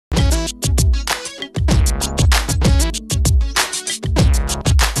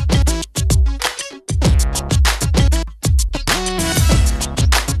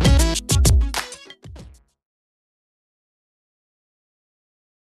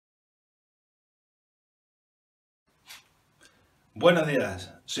Buenos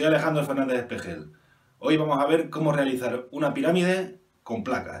días, soy Alejandro Fernández de Espejel. Hoy vamos a ver cómo realizar una pirámide con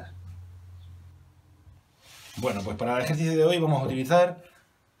placas. Bueno, pues para el ejercicio de hoy vamos a utilizar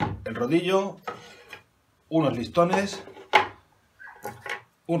el rodillo, unos listones,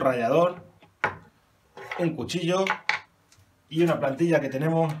 un rallador, un cuchillo y una plantilla que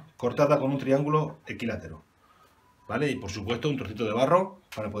tenemos cortada con un triángulo equilátero, ¿vale? Y por supuesto un trocito de barro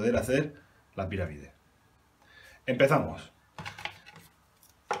para poder hacer la pirámide. Empezamos.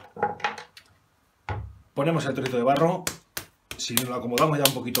 Ponemos el trocito de barro, si lo acomodamos ya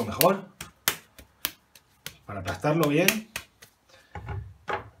un poquito mejor, para aplastarlo bien.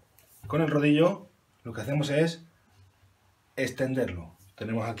 Con el rodillo lo que hacemos es extenderlo.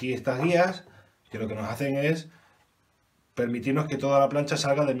 Tenemos aquí estas guías que lo que nos hacen es permitirnos que toda la plancha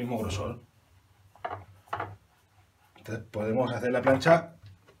salga del mismo grosor. Entonces podemos hacer la plancha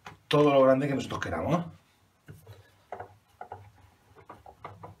todo lo grande que nosotros queramos.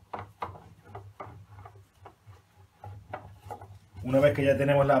 Una vez que ya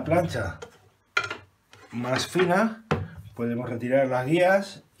tenemos la plancha más fina, podemos retirar las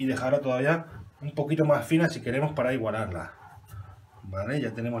guías y dejarla todavía un poquito más fina si queremos para igualarla. Vale,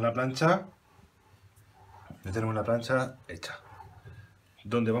 ya tenemos la plancha hecha,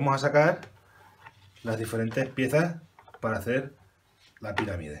 donde vamos a sacar las diferentes piezas para hacer la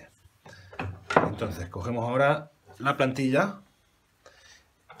pirámide. Entonces cogemos ahora la plantilla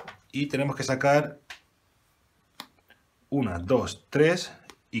y tenemos que sacar 1, 2, 3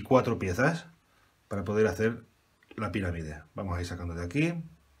 y 4 piezas para poder hacer la pirámide. Vamos a ir sacando de aquí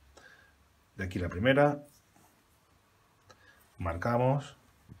la primera, marcamos,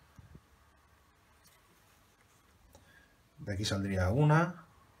 de aquí saldría una,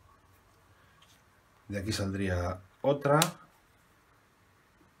 de aquí saldría otra,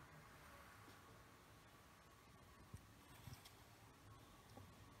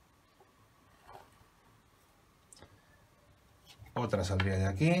 otra saldría de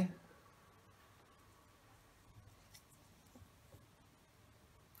aquí,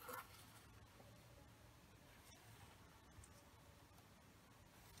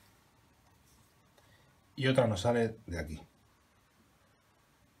 y otra nos sale de aquí.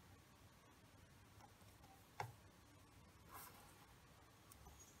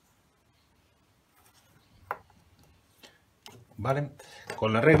 Vale,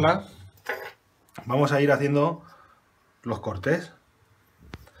 con la regla vamos a ir haciendo los cortes.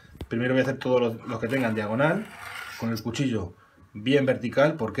 Primero voy a hacer todos los que tengan diagonal, con el cuchillo bien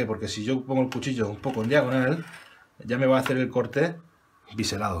vertical. ¿Por qué? Porque si yo pongo el cuchillo un poco en diagonal, ya me va a hacer el corte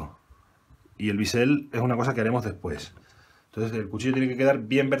biselado. Y el bisel es una cosa que haremos después. Entonces el cuchillo tiene que quedar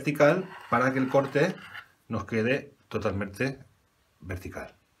bien vertical para que el corte nos quede totalmente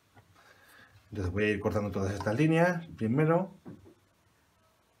vertical. Entonces voy a ir cortando todas estas líneas primero.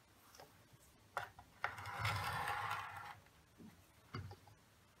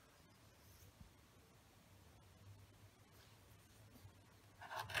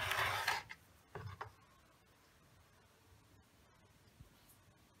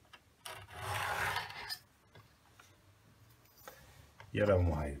 Y ahora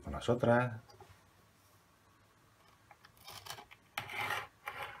vamos a ir con las otras.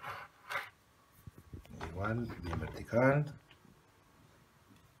 Igual, bien vertical.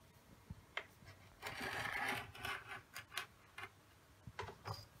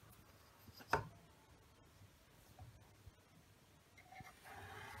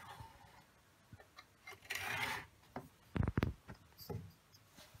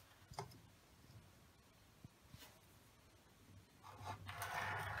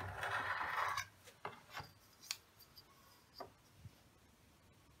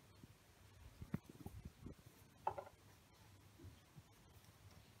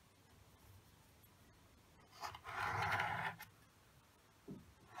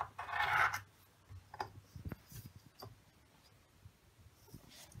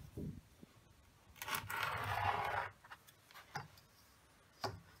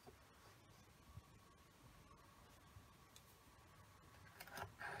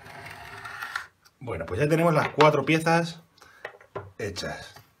 Bueno, pues ya tenemos las 4 piezas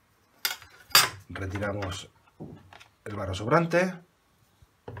hechas. Retiramos el barro sobrante.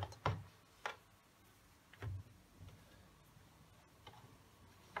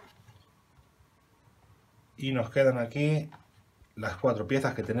 Y nos quedan aquí las 4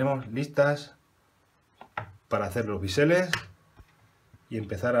 piezas que tenemos listas para hacer los biseles y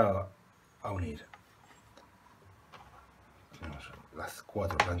empezar a unir. Tenemos las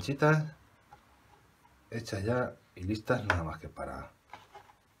 4 planchitas hechas ya y listas nada más que para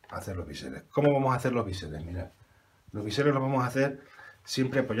hacer los biseles. ¿Cómo vamos a hacer los biseles? Mirad, Los biseles los vamos a hacer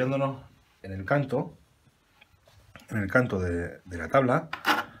siempre apoyándonos en el canto de la tabla,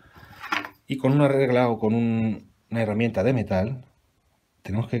 y con una regla o con una herramienta de metal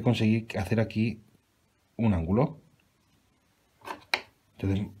tenemos que conseguir hacer aquí un ángulo.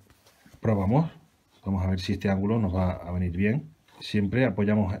 Entonces probamos, vamos a ver si este ángulo nos va a venir bien. Siempre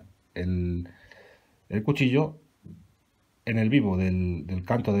apoyamos el cuchillo en el vivo del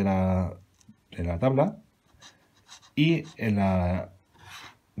canto de la tabla y en la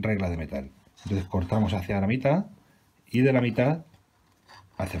regla de metal. Entonces cortamos hacia la mitad y de la mitad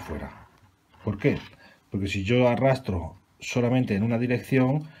hacia afuera. ¿Por qué? Porque si yo arrastro solamente en una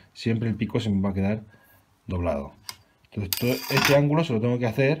dirección, siempre el pico se me va a quedar doblado. Entonces todo este ángulo se lo tengo que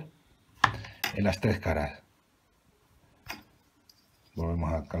hacer en las tres caras.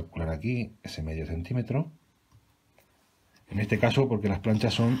 Volvemos a calcular aquí ese medio centímetro. En este caso, porque las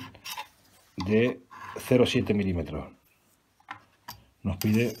planchas son de 0,7 milímetros, nos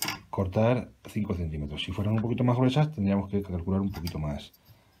pide cortar 5 centímetros. Si fueran un poquito más gruesas, tendríamos que calcular un poquito más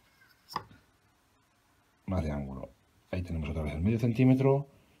de ángulo. Ahí tenemos otra vez el medio centímetro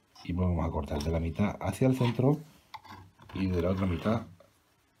y volvemos a cortar de la mitad hacia el centro y de la otra mitad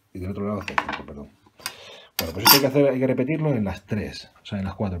y del otro lado hacia el centro, perdón. Bueno, pues esto hay que repetirlo en las tres, o sea, en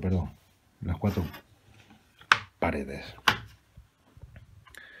las cuatro, perdón, en las cuatro paredes.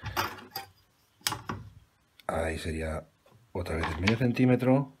 Ahí sería otra vez el medio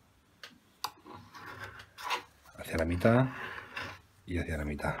centímetro hacia la mitad y hacia la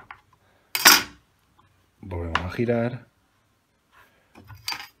mitad. Volvemos a girar,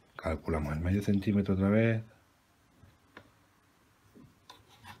 calculamos el medio centímetro otra vez,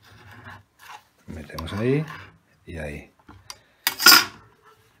 metemos ahí y ahí,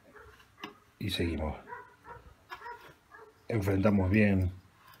 y seguimos. Enfrentamos bien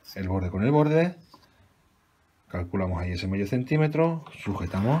el borde con el borde, calculamos ahí ese medio centímetro,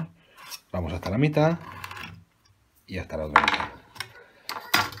 sujetamos, vamos hasta la mitad y hasta la otra mitad.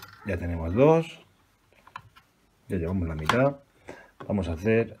 Ya tenemos dos, ya llevamos la mitad. Vamos a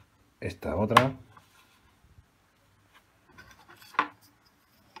hacer esta otra.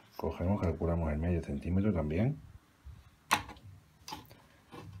 Cogemos, calculamos el medio centímetro también,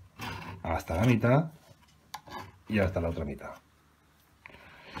 hasta la mitad y hasta la otra mitad.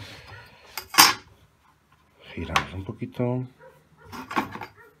 Giramos un poquito,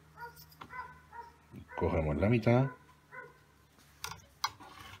 cogemos la mitad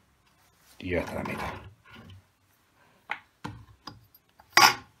y hasta la mitad.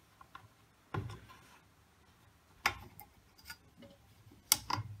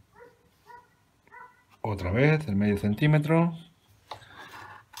 Otra vez el medio centímetro.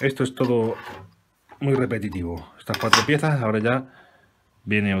 Esto es todo muy repetitivo. Estas cuatro piezas, ahora ya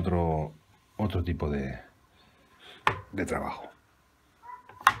viene otro tipo de trabajo.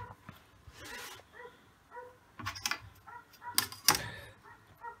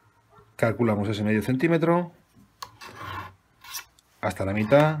 Calculamos ese medio centímetro hasta la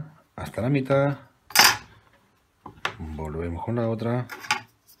mitad, volvemos con la otra.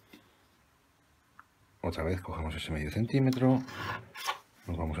 Otra vez cogemos ese medio centímetro,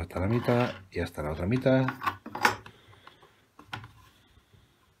 nos vamos hasta la mitad y hasta la otra mitad.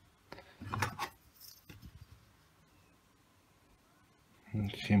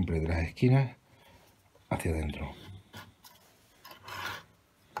 Siempre de las esquinas hacia adentro.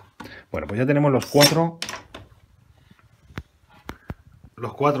 Bueno, pues ya tenemos los cuatro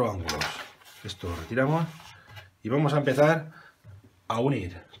ángulos. Esto lo retiramos y vamos a empezar a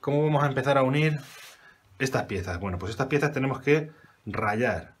unir. ¿Cómo vamos a empezar a unir estas piezas? Bueno, pues estas piezas tenemos que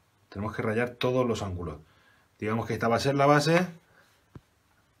rayar. Tenemos que rayar todos los ángulos. Digamos que esta va a ser la base.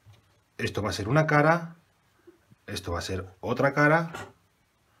 Esto va a ser una cara. Esto va a ser otra cara.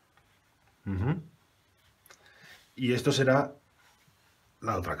 Y esto será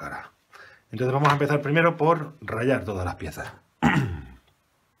la otra cara. Entonces vamos a empezar primero por rayar todas las piezas.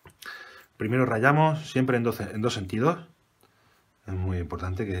 Primero rayamos siempre en dos sentidos. Es muy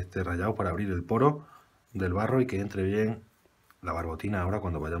importante que esté rayado para abrir el poro del barro y que entre bien la barbotina ahora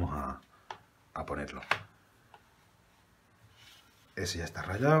cuando vayamos a ponerlo. Ese ya está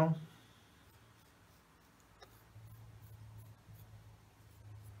rayado.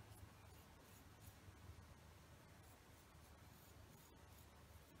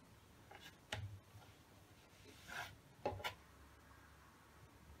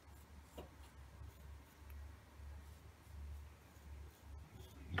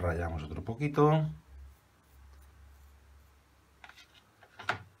 Rayamos otro poquito.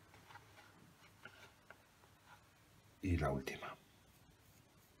 Y la última.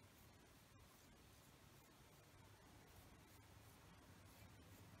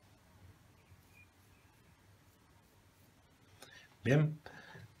 Bien,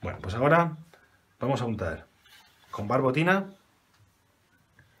 bueno, pues ahora vamos a untar con barbotina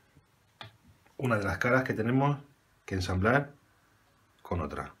una de las caras que tenemos que ensamblar con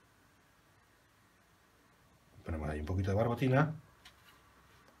otra. Ponemos ahí un poquito de barbotina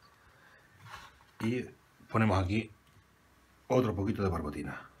y ponemos aquí otro poquito de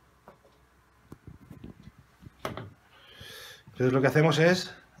barbotina. Entonces lo que hacemos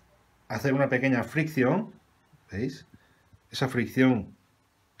es hacer una pequeña fricción, ¿veis? Esa fricción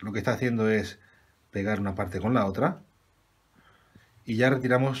lo que está haciendo es pegar una parte con la otra y ya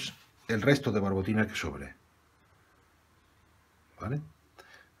retiramos el resto de barbotina que sobre. ¿Vale?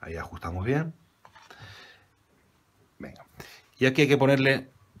 Ahí ajustamos bien. Venga. Y aquí hay que ponerle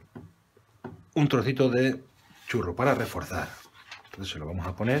un trocito de churro para reforzar. Entonces se lo vamos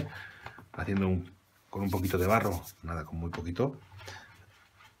a poner haciendo con un poquito de barro, nada, con muy poquito,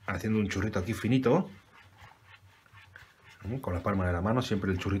 haciendo un churrito aquí finito, con la palma de la mano,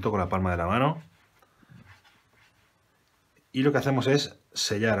 siempre el churrito con la palma de la mano. Y lo que hacemos es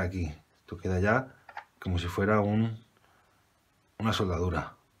sellar aquí. Esto queda ya como si fuera una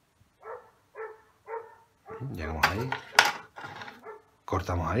soldadura. Llegamos ahí,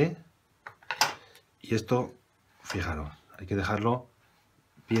 cortamos ahí. Y esto, fijaros, hay que dejarlo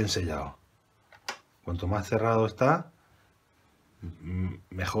bien sellado. Cuanto más cerrado está,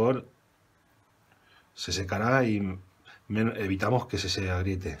 mejor se secará y evitamos que se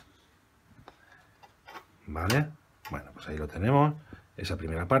agriete. ¿Vale? Bueno, pues ahí lo tenemos, esa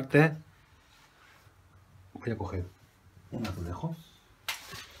primera parte. Voy a coger un azulejo.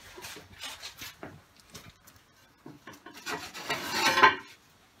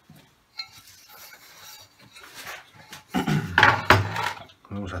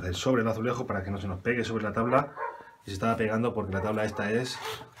 Vamos a hacer sobre el azulejo para que no se nos pegue sobre la tabla. Y se estaba pegando porque la tabla esta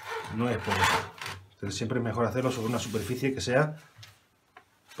no es porosa. Entonces siempre es mejor hacerlo sobre una superficie que sea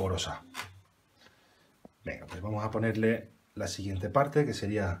porosa. Venga, pues vamos a ponerle la siguiente parte, que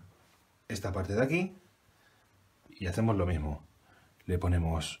sería esta parte de aquí. Y hacemos lo mismo. Le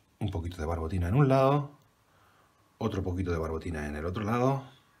ponemos un poquito de barbotina en un lado, otro poquito de barbotina en el otro lado.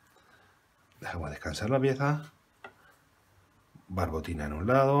 Dejamos descansar la pieza. Barbotina en un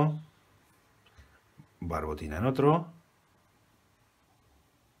lado, barbotina en otro.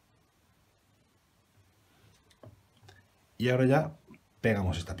 Y ahora ya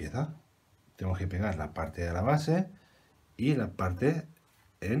pegamos esta pieza. Tenemos que pegar la parte de la base y la parte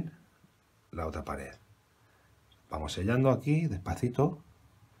en la otra pared. Vamos sellando aquí despacito,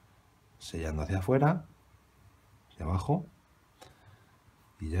 sellando hacia afuera, hacia abajo,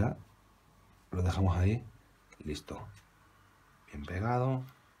 y ya lo dejamos ahí listo. Bien pegado.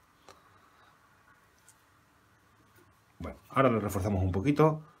 Bueno, ahora lo reforzamos un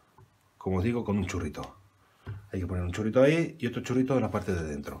poquito, como os digo, con un churrito. Hay que poner un churrito ahí y otro churrito en la parte de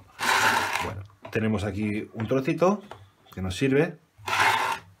dentro. Bueno, tenemos aquí un trocito que nos sirve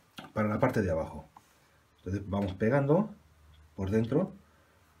para la parte de abajo. Entonces vamos pegando por dentro,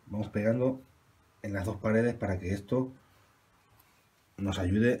 vamos pegando en las dos paredes para que esto nos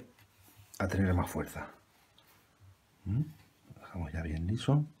ayude a tener más fuerza. Lo dejamos ya bien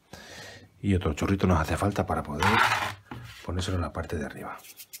liso. Y otro churrito nos hace falta para poder ponérselo en la parte de arriba.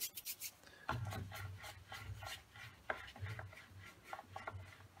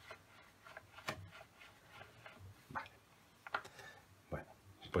 Vale. Bueno,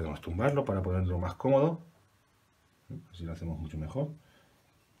 podemos tumbarlo para ponerlo más cómodo. Así lo hacemos mucho mejor.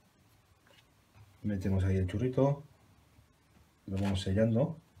 Metemos ahí el churrito, lo vamos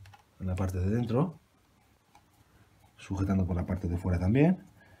sellando en la parte de dentro, sujetando por la parte de fuera también.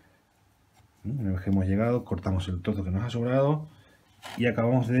 Una vez que hemos llegado, cortamos el trozo que nos ha sobrado y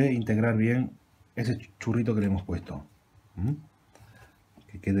acabamos de integrar bien ese churrito que le hemos puesto.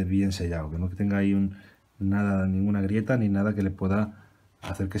 Que quede bien sellado, que no tenga ahí ninguna grieta ni nada que le pueda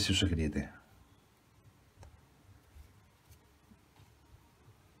hacer que se griete.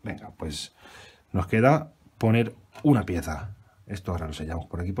 Venga, pues nos queda poner una pieza. Esto ahora lo sellamos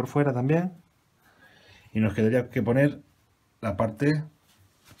por aquí por fuera también. Y nos quedaría que poner la parte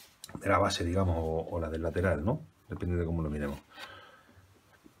de la base, digamos, o la del lateral, ¿no? Depende de cómo lo miremos.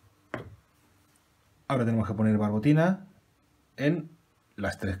 Ahora tenemos que poner barbotina en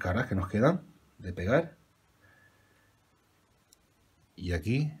las tres caras que nos quedan de pegar. Y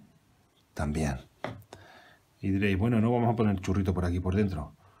aquí también. Y diréis, bueno, no vamos a poner churrito por aquí por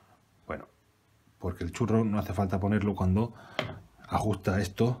dentro. Bueno, porque el churro no hace falta ponerlo cuando ajusta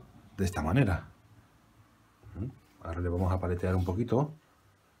esto de esta manera. Ahora le vamos a paletear un poquito.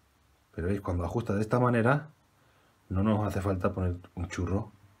 Pero veis, cuando ajusta de esta manera, no nos hace falta poner un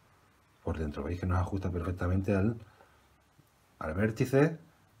churro por dentro. Veis que nos ajusta perfectamente al vértice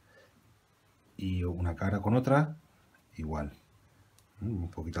y una cara con otra igual,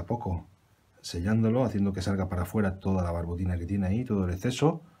 poquito a poco sellándolo, haciendo que salga para afuera toda la barbotina que tiene ahí, todo el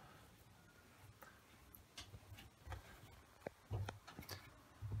exceso.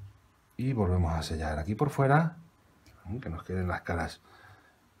 Y volvemos a sellar aquí por fuera, que nos queden las caras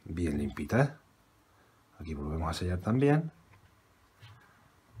bien limpitas. Aquí volvemos a sellar también.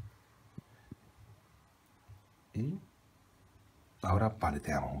 Y ahora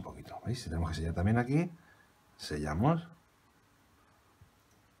paleteamos un poquito. ¿Veis? Tenemos que sellar también aquí. Sellamos.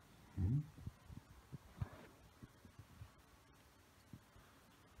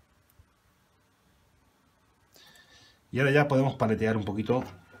 Y ahora ya podemos paletear un poquito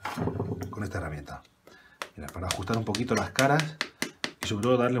con esta herramienta. Mira, para ajustar un poquito las caras y sobre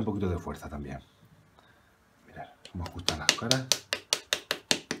todo darle un poquito de fuerza también. Mirad cómo ajustan las caras.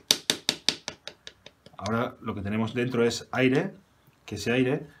 Ahora lo que tenemos dentro es aire, que ese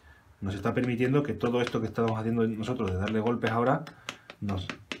aire nos está permitiendo que todo esto que estamos haciendo nosotros de darle golpes ahora nos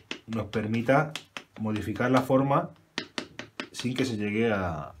permita modificar la forma sin que se llegue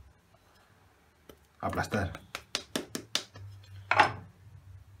a aplastar.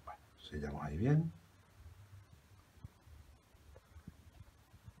 Bueno, sellamos ahí bien.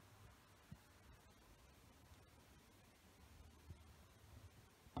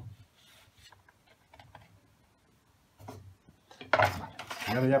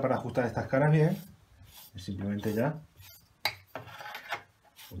 Y ahora ya para ajustar estas caras bien, es simplemente ya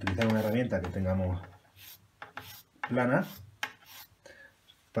utilizar una herramienta que tengamos plana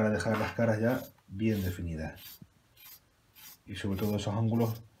para dejar las caras ya bien definidas y sobre todo esos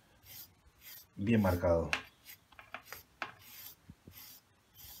ángulos bien marcados.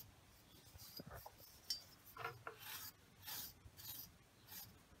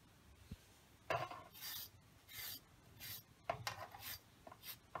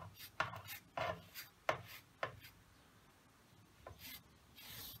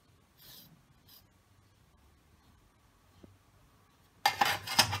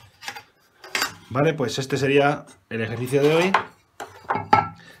 Vale, pues este sería el ejercicio de hoy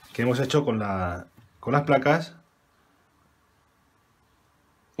que hemos hecho con las placas,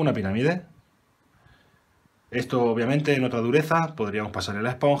 una pirámide. Esto obviamente en otra dureza podríamos pasarle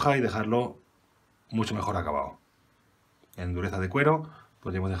la esponja y dejarlo mucho mejor acabado. En dureza de cuero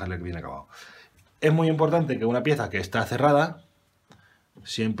podríamos dejarle bien acabado. Es muy importante que una pieza que está cerrada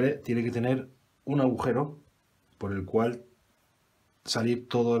siempre tiene que tener un agujero por el cual salir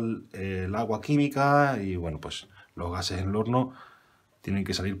todo el agua química y bueno, pues los gases en el horno tienen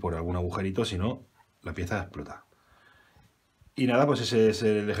que salir por algún agujerito, si no la pieza explota. Y nada, pues ese es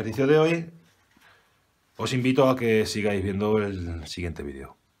el ejercicio de hoy. Os invito a que sigáis viendo el siguiente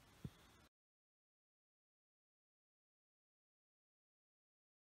vídeo.